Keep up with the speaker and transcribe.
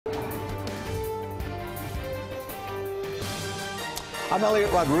I'm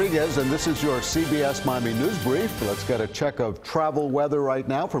Elliot Rodriguez, and this is your CBS Miami News Brief. Let's get a check of travel weather right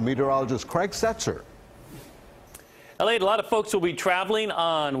now from meteorologist Craig Setzer. Elliot, a lot of folks will be traveling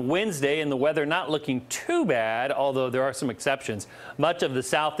on Wednesday, and the weather not looking too bad, although there are some exceptions. Much of the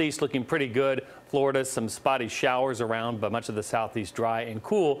southeast looking pretty good. Florida, some spotty showers around, but much of the southeast dry and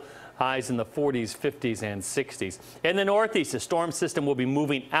cool. Highs in the 40s, 50s, and 60s. In the northeast, the storm system will be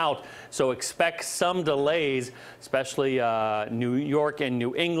moving out, so expect some delays, especially New York and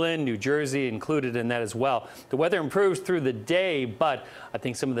New England, New Jersey included in that as well. The weather improves through the day, but I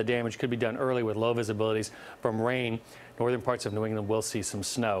think some of the damage could be done early with low visibilities from rain. Northern parts of New England will see some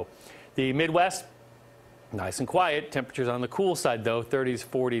snow. The Midwest, nice and quiet. Temperatures on the cool side, though, 30s,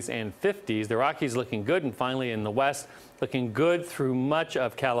 40s, and 50s. The Rockies looking good, and finally in the west, looking good through much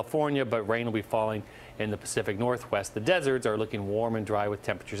of California, but rain will be falling in the Pacific Northwest. The deserts are looking warm and dry with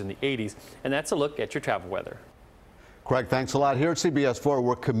temperatures in the 80s, and that's a look at your travel weather. Craig, thanks a lot. Here at CBS 4,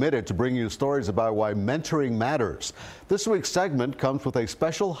 we're committed to bringing you stories about why mentoring matters. This week's segment comes with a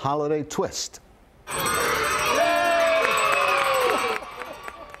special holiday twist.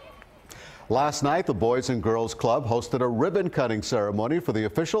 Last night, the Boys and Girls Club hosted a ribbon-cutting ceremony for the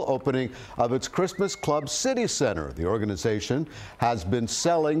official opening of its Christmas Club City Center. The organization has been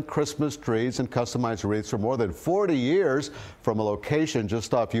selling Christmas trees and customized wreaths for more than 40 years from a location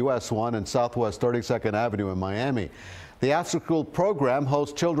just off US 1 and Southwest 32nd Avenue in Miami. The after-school program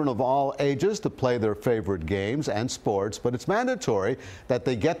hosts children of all ages to play their favorite games and sports, but it's mandatory that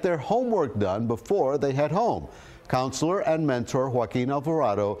they get their homework done before they head home. Counselor and mentor Joaquin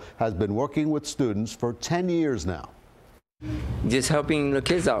Alvarado has been working with students for 10 years now. Just helping the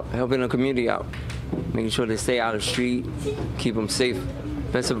kids out, helping the community out, making sure they stay out of the street, keep them safe.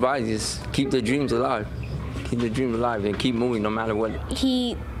 Best advice is keep their dreams alive. Keep the dream alive and keep moving no matter what.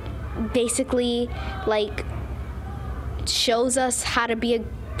 He basically shows us how to be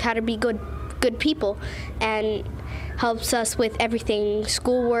good people and helps us with everything,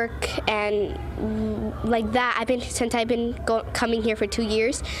 schoolwork and like that. Since I've been coming here for 2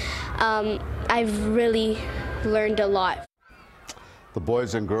 years, I've really learned a lot. The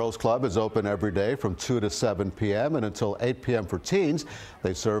Boys and Girls Club is open every day from 2 to 7 p.m. and until 8 p.m. for teens.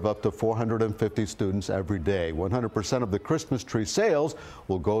 They serve up to 450 students every day. 100% of the Christmas tree sales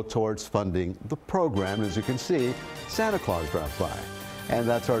will go towards funding the program. As you can see, Santa Claus dropped by. And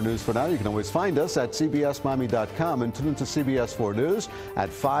that's our news for now. You can always find us at cbsmiami.com and tune into CBS 4 News at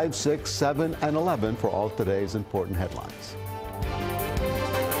 5, 6, 7, and 11 for all today's important headlines.